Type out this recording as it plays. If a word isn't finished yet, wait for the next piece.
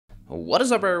What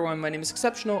is up everyone, my name is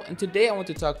Xsebtional and today I want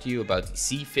to talk to you about the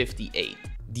C58.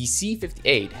 The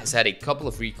C58 has had a couple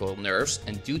of recoil nerfs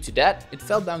and due to that it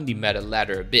fell down the meta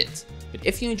ladder a bit. But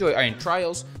if you enjoy Iron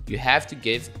Trials, you have to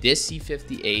give this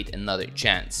C58 another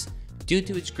chance. Due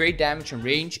to its great damage and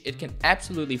range, it can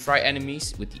absolutely fry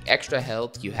enemies with the extra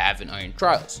health you have in Iron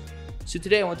Trials. So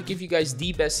today I want to give you guys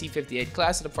the best C58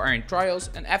 class setup for Iron Trials,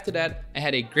 and after that I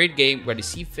had a great game where the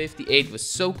C58 was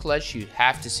so clutch you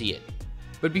have to see it.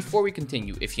 But before we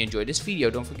continue, if you enjoyed this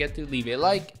video, don't forget to leave a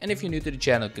like, and if you're new to the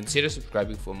channel, consider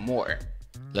subscribing for more.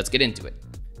 Let's get into it.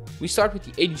 We start with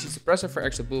the agency suppressor for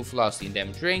extra bullet velocity and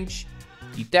damage range,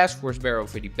 the task force barrel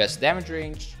for the best damage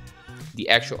range, the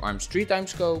actual arms 3x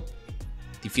scope,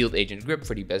 the field agent grip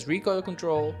for the best recoil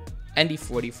control, and the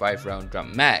 45 round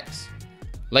drum mags.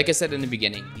 Like I said in the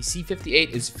beginning, the C58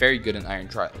 is very good in Iron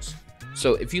Trials.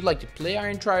 So if you'd like to play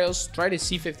Iron Trials, try the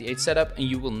C58 setup and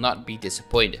you will not be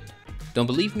disappointed. Don't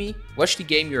believe me? Watch the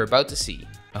game you're about to see.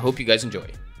 I hope you guys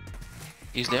enjoy.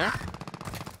 He's there.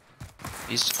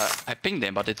 He's. I pinged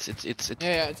him, but it's.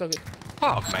 Yeah, it's okay.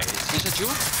 Fuck, mate. Is it you?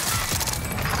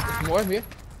 There's more here.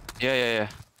 Yeah.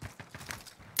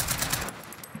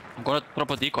 I'm gonna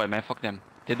drop a decoy, man. Fuck them.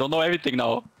 They don't know everything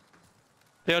now.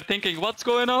 They are thinking, what's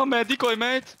going on, man? Decoy,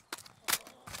 mate.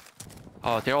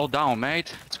 Oh, they're all down,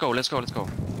 mate. Let's go.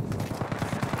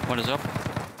 One is up.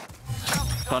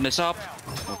 One is up.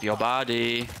 Move your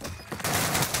body.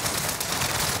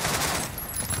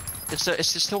 Is there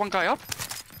still one guy up?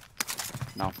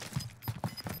 No.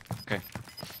 Okay.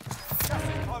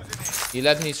 You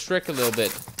let me strick a little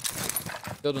bit.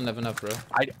 Still don't have enough, bro.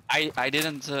 I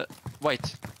didn't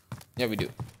wait. Yeah, we do.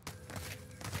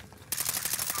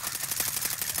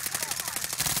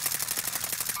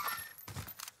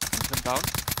 Put him down.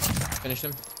 Finish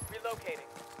him. Relocating.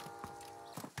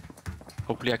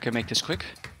 Hopefully I can make this quick.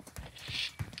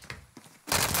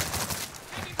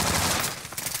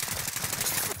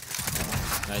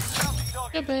 Nice.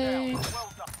 Yeah, babe.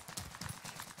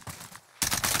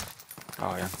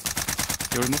 Oh yeah.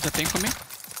 You remove that thing for me?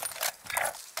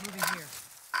 Moving here.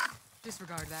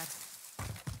 Disregard that.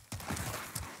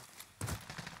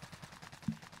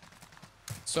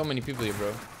 So many people here,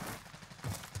 bro.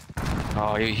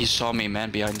 Oh, he saw me,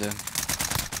 man, behind the.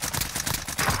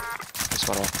 That's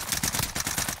got off.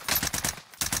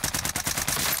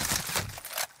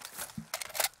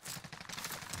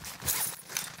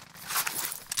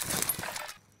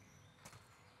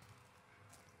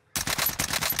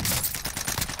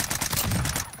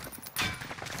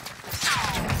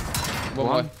 One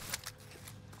more.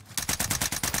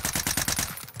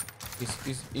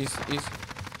 He's.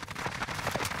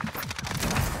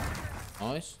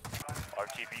 Nice.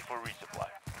 RTB for resupply.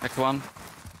 Back one.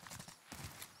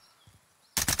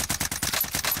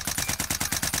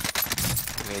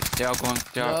 Wait, they are going.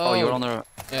 They are. Oh, you're on the.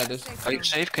 Yeah, there's. Are you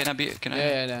safe? Can I be? Can I?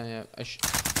 Yeah.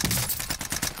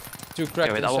 Two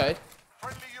cracked wait, inside.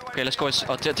 Okay, let's go.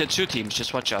 Oh, there are two teams.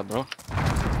 Just watch out, bro.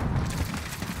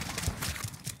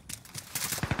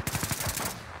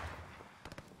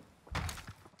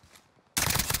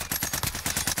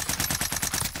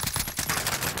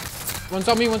 One's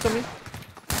on me.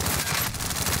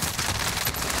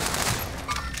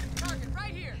 Target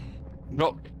right here.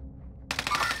 Bro.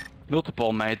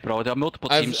 Multiple, mate, bro. There are multiple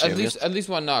teams here. At least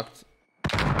one knocked.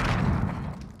 Yeah,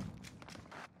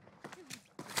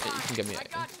 you can get me.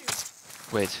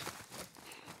 Wait.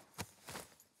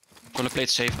 Gonna play it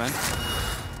safe, man.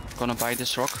 Gonna buy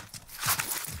this rock.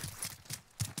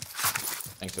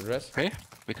 Thanks for the rest. Okay.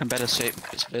 We can better save.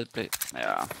 Play.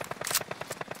 Yeah.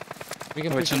 We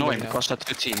can Oh, it's push him annoying right now. because there are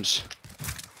two teams.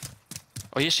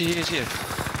 Oh, he's here.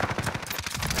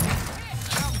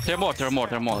 There are more.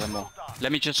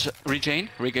 Let me just regain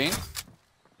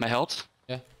my health.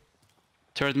 Yeah.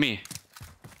 Third me.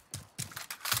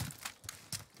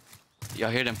 Yeah,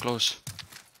 I hear them close.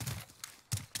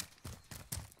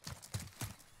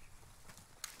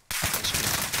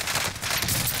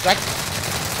 Back.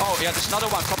 Oh yeah, there's another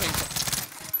one coming.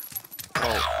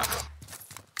 Oh.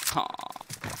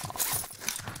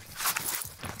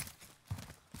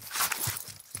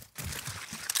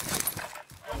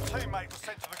 Teammate was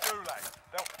sent to the gulag.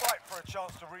 They'll fight for a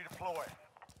chance to redeploy.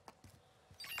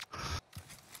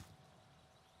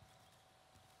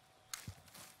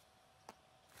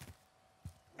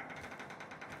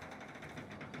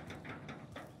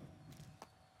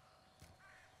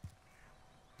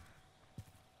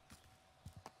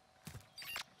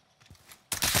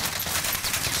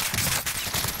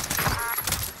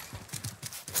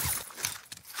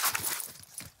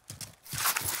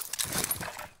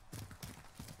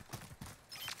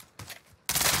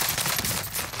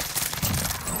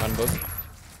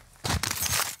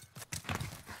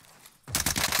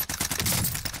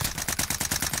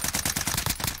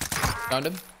 Found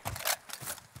him.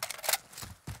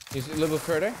 He's a little bit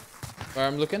further. Where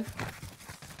I'm looking.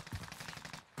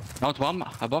 Not one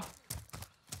above.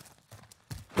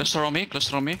 Cluster on me,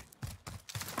 cluster on me.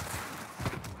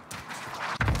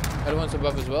 Other one's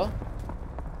above as well.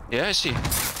 Yeah, I see. Yeah.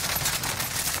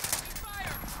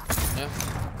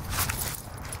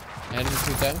 I hit him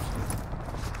 2 times.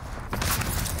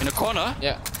 In the corner?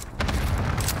 Yeah.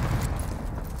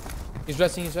 He's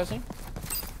resting, he's resting.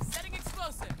 Setting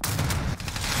explosive.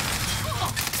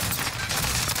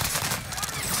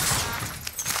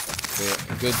 Yeah,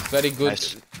 good, very good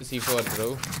Nice. C4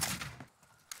 throw.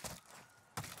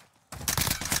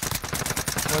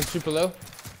 One super low.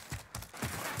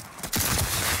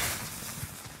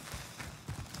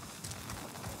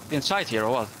 Inside here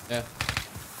or what? Yeah.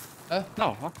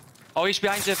 No. Huh? Oh, he's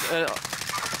behind the.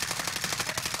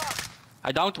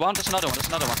 I downed one. There's another one. There's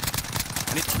another one.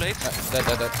 I need to plate.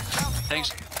 That.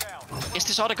 Thanks. Is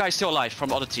this other guy still alive from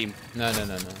the other team? No.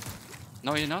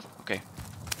 No, you're not? Okay.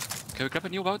 Can we grab a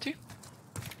new bounty?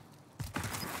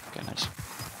 Okay, nice.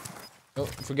 Oh,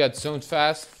 forget, zone's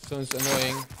fast, zone's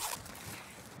annoying.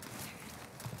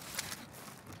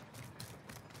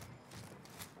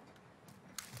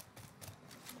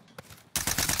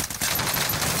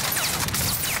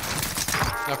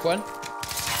 Knock one.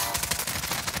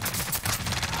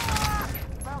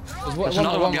 There's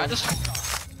another one behind us.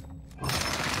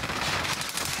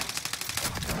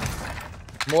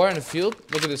 More in the field.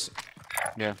 Look at this.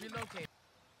 Yeah. Relocate.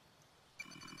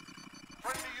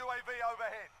 Friendly UAV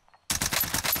overhead.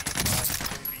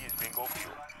 UAV is bingo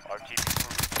fuel.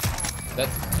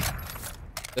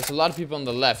 That's a lot of people on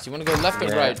the left. You want to go left or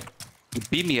Yeah. right? You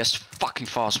beat me as fucking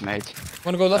fast, mate.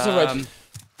 Want to go left or right?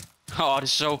 Oh, this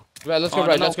is so. Right, let's go Oh,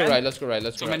 right. no, Let's go man. right. Let's go right.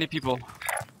 Let's So go many right. people.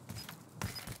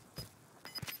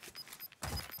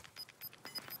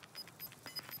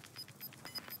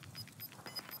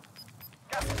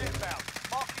 Gas is inbound.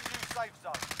 Marking new safe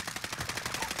zone.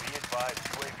 Be advised,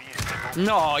 UAV is bingo.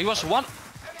 No, he was one.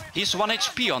 He's 1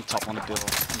 HP on top on the bill. On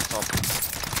the top.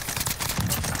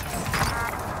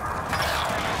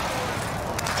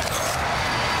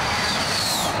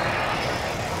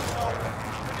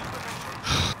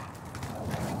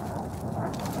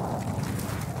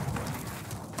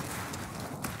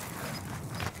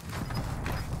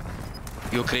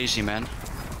 You're crazy, man.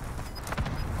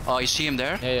 Oh, you see him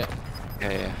there? Yeah.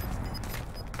 Yeah.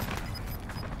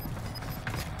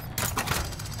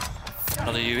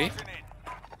 Another UV.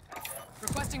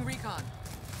 Requesting recon.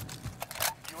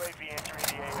 UAV entering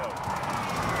the AO.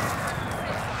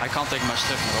 I can't take my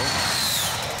stuff, bro.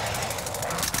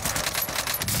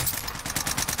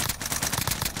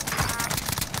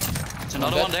 There's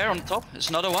another dead. one there on top. There's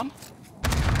another one.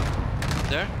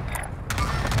 There.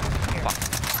 Fuck.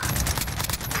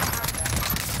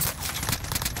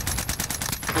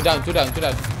 Two down.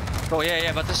 Oh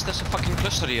yeah, but there's a fucking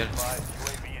cluster here. UAV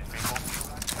is bingo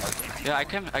fuel. Yeah, I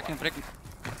can break.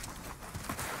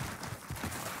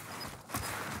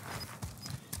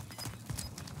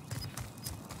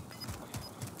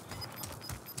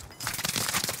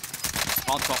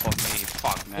 On top of me,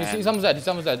 fuck man. He's almost dead.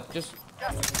 Just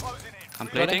Gas is closing in. I'm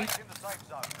plating. In the safe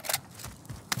zone.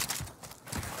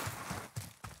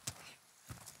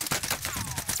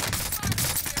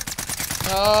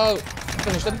 no.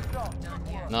 Finished him. Oh,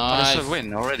 Nice. that's a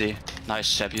win already. Nice,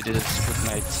 Seb, you did it. Good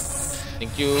night.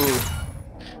 Thank you.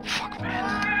 Fuck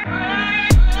man.